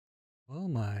Well,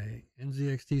 my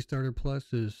NZXT Starter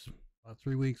Plus is about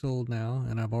 3 weeks old now,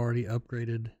 and I've already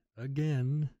upgraded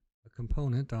again a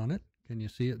component on it. Can you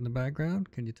see it in the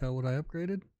background? Can you tell what I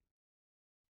upgraded?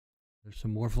 There's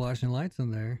some more flashing lights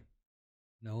in there.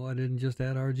 No, I didn't just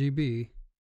add RGB.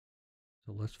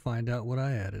 So let's find out what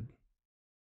I added.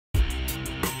 6-8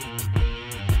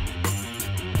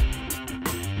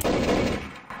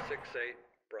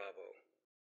 Bravo.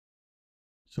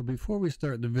 So before we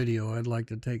start the video, I'd like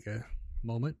to take a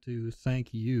moment to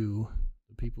thank you,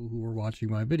 the people who are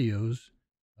watching my videos.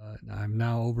 I'm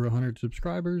now over 100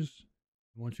 subscribers.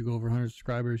 Once you go over 100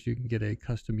 subscribers, you can get a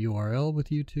custom URL with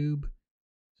YouTube.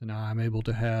 So now I'm able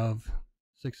to have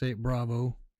 6-8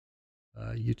 Bravo,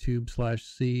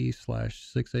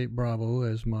 YouTube/C/68 Bravo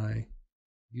as my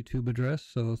YouTube address.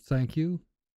 So thank you,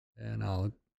 and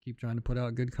I'll keep trying to put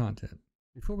out good content.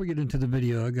 Before we get into the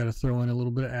video, I got to throw in a little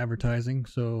bit of advertising.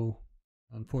 So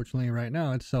unfortunately right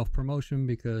now it's self-promotion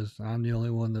because I'm the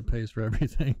only one that pays for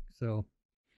everything. So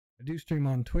I do stream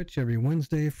on Twitch every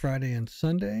Wednesday, Friday, and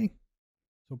Sunday.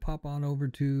 So pop on over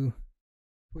to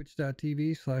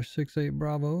twitch.tv/68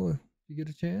 Bravo if you get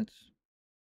a chance.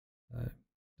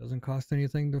 Doesn't cost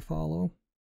anything to follow.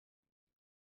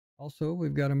 Also,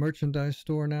 we've got a merchandise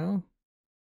store now.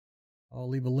 I'll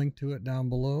leave a link to it down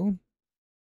below.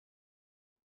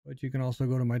 But you can also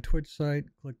go to my Twitch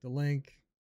site, click the link.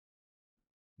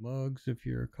 Mugs if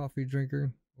you're a coffee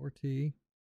drinker or tea.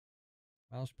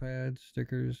 Mouse pads,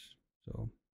 stickers. So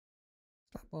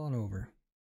stop on over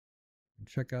and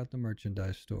check out the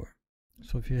merchandise store.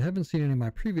 So if you haven't seen any of my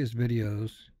previous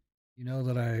videos, you know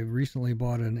that I recently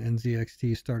bought an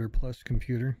NZXT Starter Plus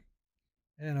computer.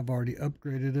 And I've already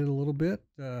upgraded it a little bit.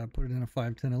 Put it in a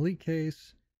 510 Elite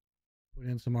case. Put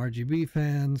in some RGB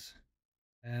fans.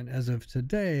 And as of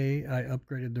today, I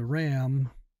upgraded the RAM.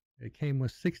 It came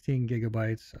with 16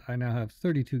 gigabytes. I now have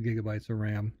 32 gigabytes of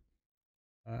RAM.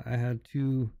 I had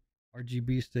 2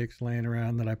 RGB sticks laying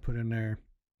around that I put in there.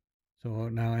 So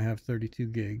now I have 32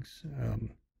 gigs.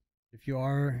 If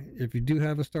you do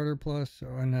have a Starter Plus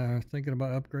and thinking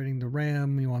about upgrading the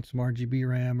RAM, you want some RGB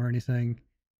RAM or anything,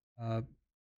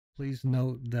 please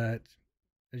note that,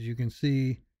 as you can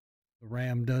see, the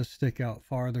RAM does stick out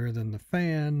farther than the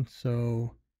fan,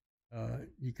 so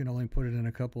you can only put it in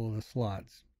a couple of the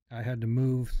slots. I had to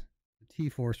move the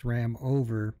T-Force RAM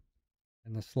over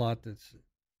in the slot that's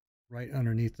right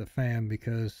underneath the fan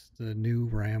because the new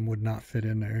RAM would not fit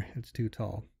in there. It's too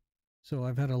tall. So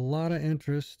I've had a lot of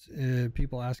interest,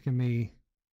 people asking me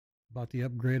about the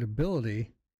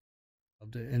upgradability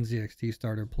of the NZXT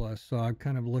Starter Plus. So I've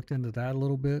kind of looked into that a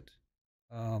little bit.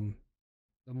 The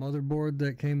motherboard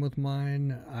that came with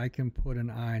mine, I can put an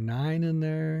i9 in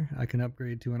there. I can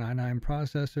upgrade to an i9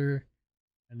 processor.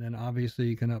 And then obviously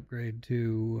you can upgrade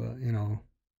to,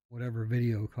 whatever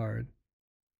video card.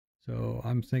 So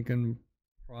I'm thinking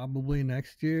probably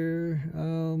next year,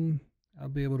 I'll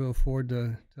be able to afford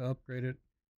to upgrade it.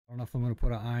 I don't know if I'm going to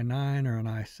put an i9 or an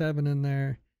i7 in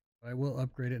there, but I will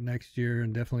upgrade it next year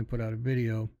and definitely put out a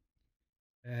video.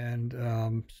 And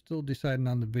still deciding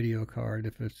on the video card,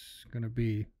 if it's going to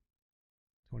be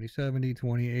 2070,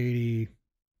 2080,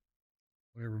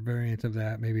 whatever variant of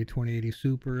that, maybe 2080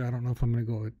 Super. I don't know if I'm going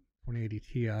to go with 2080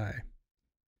 Ti.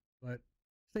 But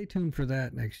stay tuned for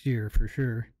that next year for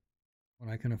sure, when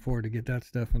I can afford to get that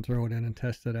stuff and throw it in and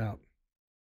test it out.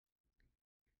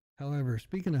 However,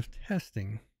 speaking of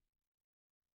testing,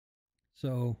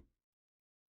 so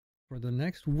for the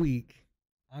next week,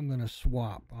 I'm going to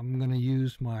swap. I'm going to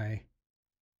use my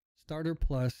Starter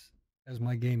Plus as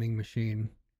my gaming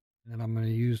machine. And then I'm going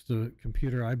to use the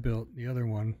computer I built, the other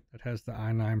one that has the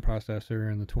i9 processor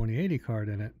and the 2080 card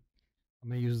in it. I'm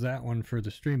going to use that one for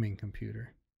the streaming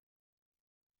computer.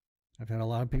 I've had a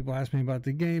lot of people ask me about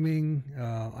the gaming.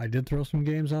 I did throw some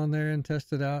games on there and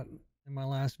test it out in my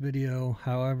last video.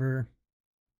 However,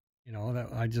 that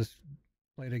I just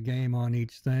played a game on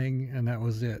each thing and that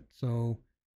was it. So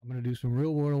I'm going to do some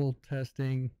real world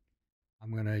testing.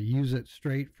 I'm going to use it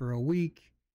straight for a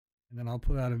week, and then I'll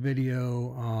put out a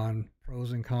video on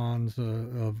pros and cons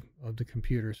of the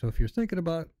computer. So if you're thinking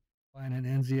about buying an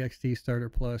NZXT Starter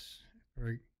Plus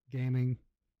for gaming,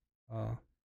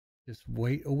 just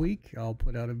wait a week. I'll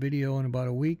put out a video in about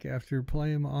a week after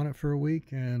playing on it for a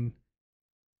week and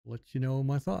let you know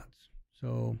my thoughts.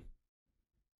 So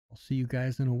I'll see you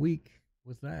guys in a week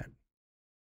with that.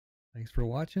 Thanks for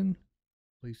watching.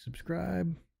 Please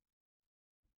subscribe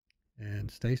and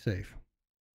stay safe.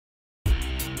 6-8